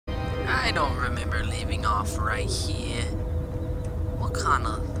I don't remember leaving off right here. What kind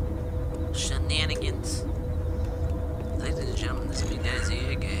of shenanigans? Ladies and gentlemen, this is me, Dazzy,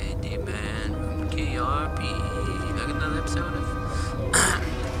 aka D-Man from KRP. Back in another episode of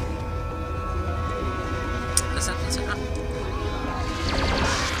The Simpsons.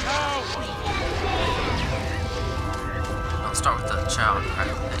 I'll start with the child, right?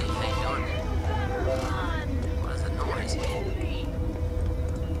 Hey, how you doing? What is the noise?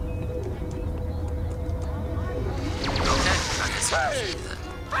 Okay, I guess I'll shoot that.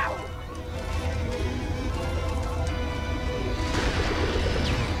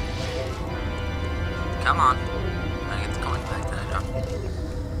 Come on. I get the coin back that I dropped.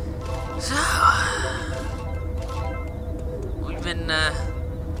 So, we've been,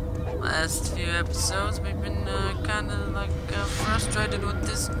 last few episodes, we've been, kind of, like, frustrated with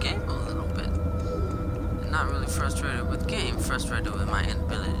this game a little bit. And not really frustrated with game, frustrated with my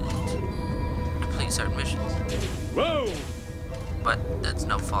inability to complete certain missions. Whoa! But that's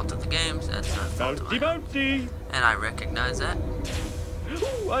no fault of the games, that's not fault of mine. Bouncy! And I recognize that.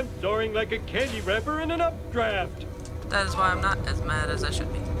 Ooh, I'm soaring like a candy wrapper in an updraft. That is why I'm not as mad as I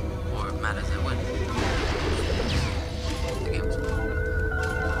should be. Or mad as I would. The games.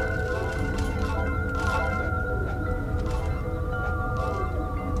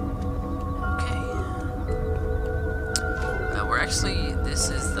 Okay. We're actually, this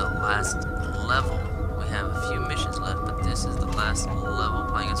is the last level. We have a few missions left, but this is the last level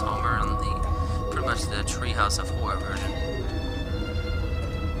playing as Homer on the, pretty much the Treehouse of Horror version.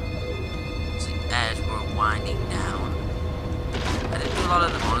 As we're winding down. I didn't do a lot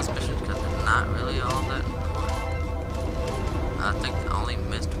of the bonus missions because they're not really all that important. I think I only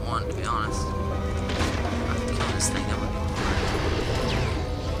missed one, to be honest. I've killed this thing up.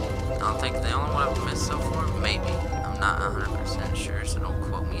 I don't think the only one I've missed so far, maybe. I'm not 100% sure, so don't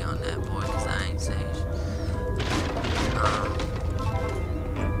quote me on that, boy, because I ain't sage.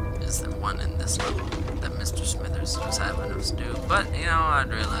 Is the one in this level that Mr. Smithers was having us do. But, you know, I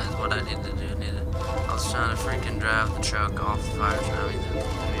realized what I needed to do. I was trying to freaking drive the truck off the fire truck. I mean, the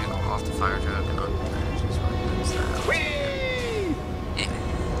vehicle off the fire truck and on the just yeah.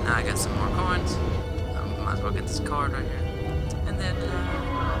 Now I got some more coins. I might as well get this card right here. And then,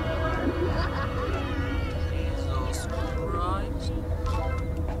 these little surprise.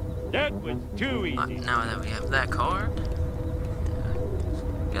 That was too easy. Now that we have that card,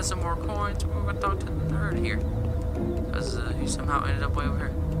 get some more coins. We're gonna talk to the nerd here. Because he somehow ended up way over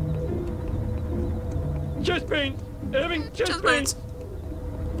here. Chest pain! Having chest pains!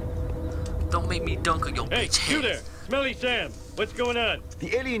 Don't make me dunk on your Hey, bitch you head. there! Smelly Sam! What's going on?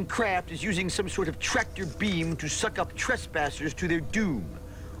 The alien craft is using some sort of tractor beam to suck up trespassers to their doom.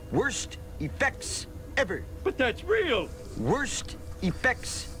 Worst effects ever. But that's real! Worst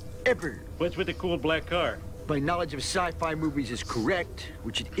effects ever. What's with the cool black car? My knowledge of sci-fi movies is correct,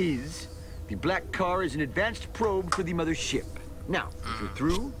 which it is. The black car is an advanced probe for the mothership. Now, if we're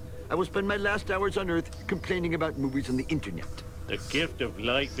through, I will spend my last hours on Earth complaining about movies on the internet. The gift of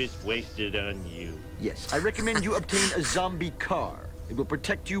life is wasted on you. Yes, I recommend you obtain a zombie car. It will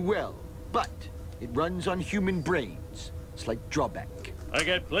protect you well, but it runs on human brains. Slight drawback. I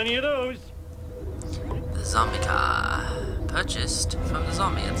got plenty of those. The zombie car. Purchased from the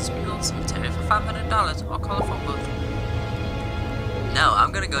zombie at the Spiegel Cemetery for $500 or call a phone booth. No,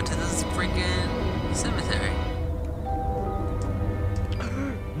 I'm gonna go to this freaking cemetery.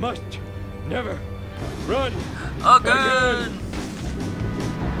 Must never run Again!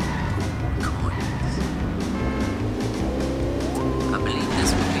 Coins. I believe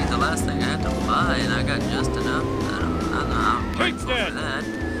this would be the last thing I had to buy, and I got just enough. I'm grateful for that. I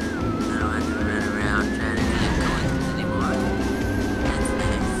don't have to run around trying to get coins anymore. That's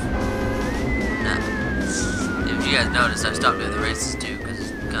nice. Nah. If you guys noticed, I stopped doing the races too, because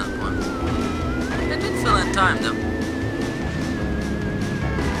it's kind of pointless. I did fill in time though.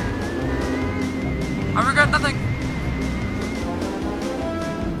 I regret nothing.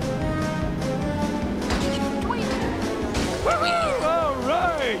 All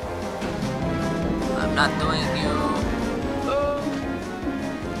right. I'm not doing you.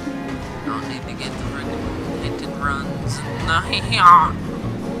 Don't need to get the friggin' hit and runs. I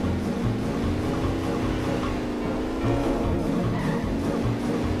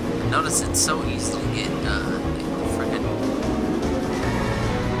notice it's so easy to get the friggin'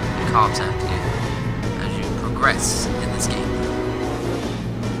 cops after you as you progress in this game.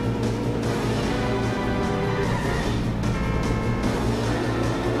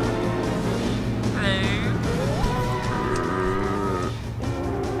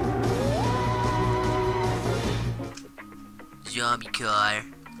 Zombie car.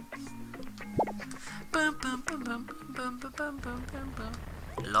 Bum, bum, bum, bum, bum, bum, bum, bum, bum, bum.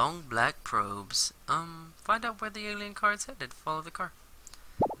 Long black probes. Find out where the alien car's headed. Follow the car.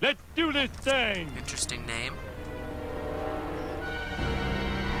 Let's do this thing! Interesting name.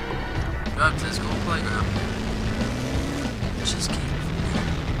 Drive to the school playground. Just came from there.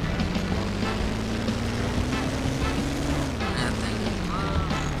 Yeah, thank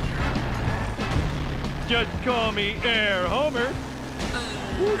you. Just call me Air Homer.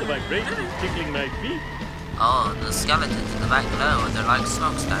 Ooh, the vibration is tickling my feet. Oh, the skeletons in the back below, they're like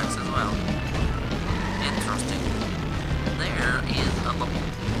smokestacks as well. Interesting. There is a bubble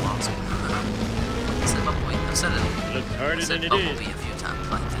wasp. I said bumblebee. I've said it. Looks harder I said than it bumblebee is. a few times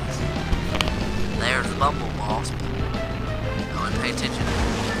like this. There's the bubble wasp. Oh, and pay attention.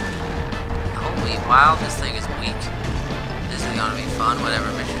 Holy wow, this thing is weak. This is gonna be fun, whatever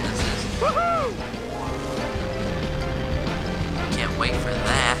mission this is. Woohoo! Can't wait for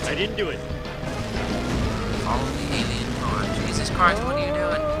that. I didn't do it. Follow the alien car. Jesus Christ, what are you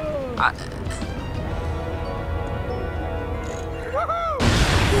doing? Woohoo!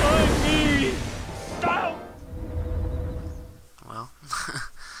 Why me? Ow! Well.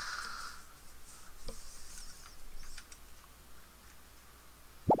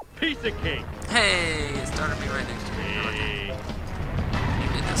 Piece of cake. Hey, it started me right next to me. Hey. You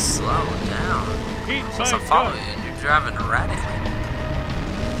need to slow down. Eat Since my I'm following gun. you and you're driving erratically.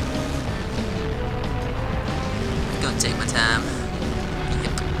 Gonna take my time.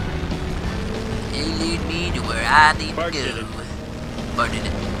 Yep. You lead me to where I need Bart to did go. it. Bart did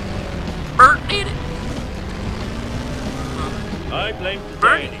it. Bert did it. I blame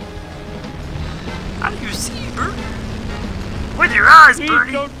Bertie. society. How do you see, Bert? With your eyes, Please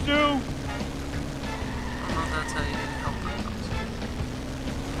Bertie. don't sue. I don't know if that's how you help Bert.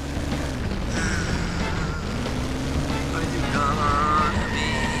 Are you gonna be?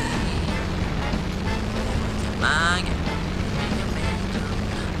 Come on.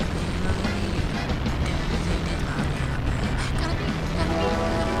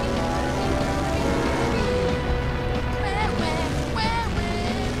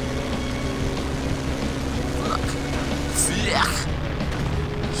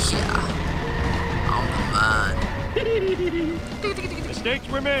 Mistakes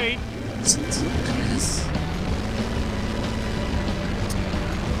were made. Yes.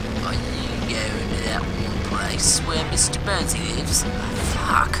 Are you going to that one place where Mr. Burns lives?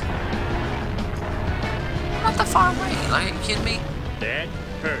 Fuck. I'm not that far away. Like, are you kidding me? That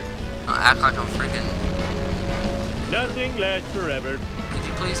hurts. I'll act like I'm freaking... Nothing lasts forever. Could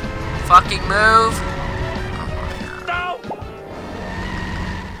you please fucking move? Oh my god. No!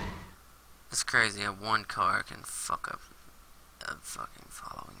 It's crazy how one car can fuck up a fucking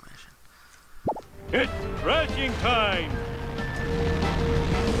following mission. It's crashing time!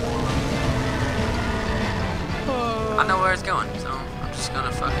 I know where it's going, so I'm just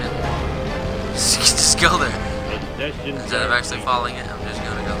gonna fucking... just go there. Possession Instead of actually following it, I'm just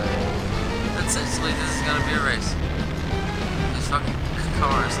gonna go there. Essentially, this is gonna be a race. These fucking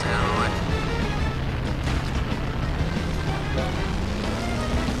cars stay out of the way.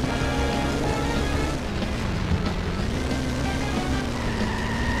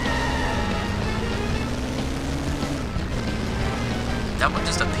 That one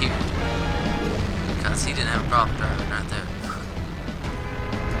just appeared. Because he didn't have a problem driving right there.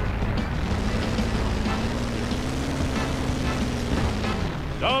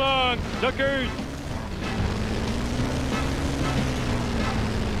 So long, suckers!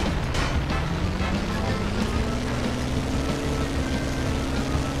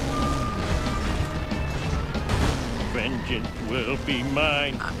 Vengeance will be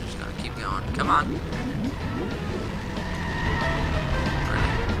mine. I'm just gonna keep going. Come on.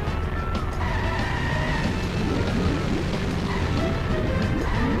 Really?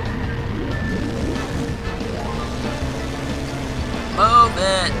 Move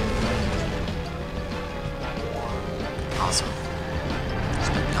it! Awesome.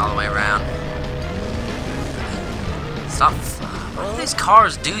 Spin all the way around. Stop. Why do these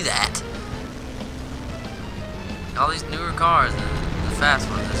cars do that? All these newer cars, the fast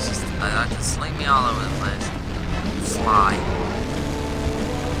ones, it's just, they like to sling me all over the place. Fly.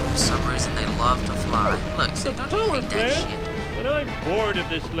 For some reason, they love to fly. Look, see, don't you hate that shit? And I'm bored of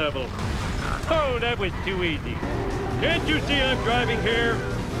this level. Oh, that was too easy. Can't you see I'm driving here?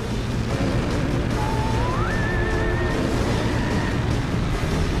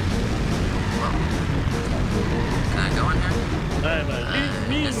 Can I go in here? I'm a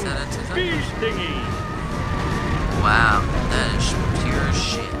lean just set it to the- fish thingy. Wow, that is pure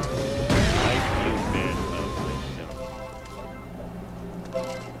shit. I feel bad about myself.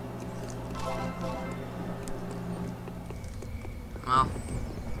 Well,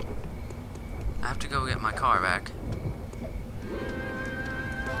 I have to go get my car back.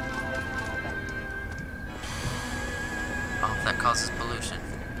 Oh, that causes pollution.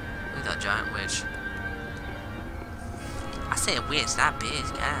 Look at that giant witch. I said witch, not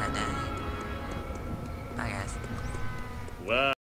bitch. God dang. Bye, guys. Wow.